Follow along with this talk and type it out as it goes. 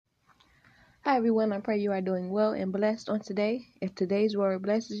Hi everyone, I pray you are doing well and blessed on today. If today's word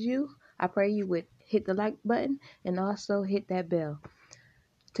blesses you, I pray you would hit the like button and also hit that bell.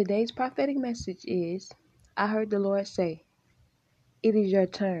 Today's prophetic message is, I heard the Lord say, it is your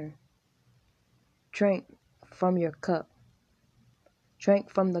turn. Drink from your cup.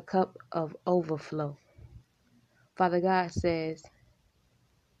 Drink from the cup of overflow. Father God says,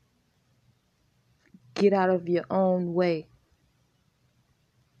 get out of your own way.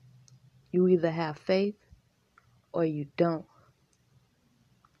 You either have faith or you don't.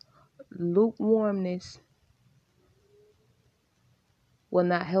 Lukewarmness will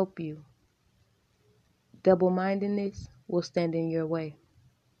not help you. Double-mindedness will stand in your way.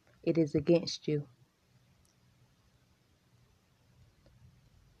 It is against you.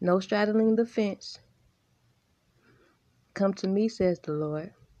 No straddling the fence. Come to me, says the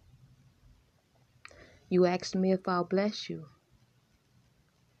Lord. You asked me if I'll bless you.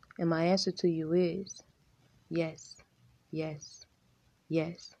 And my answer to you is, yes, yes,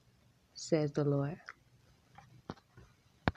 yes, says the Lord.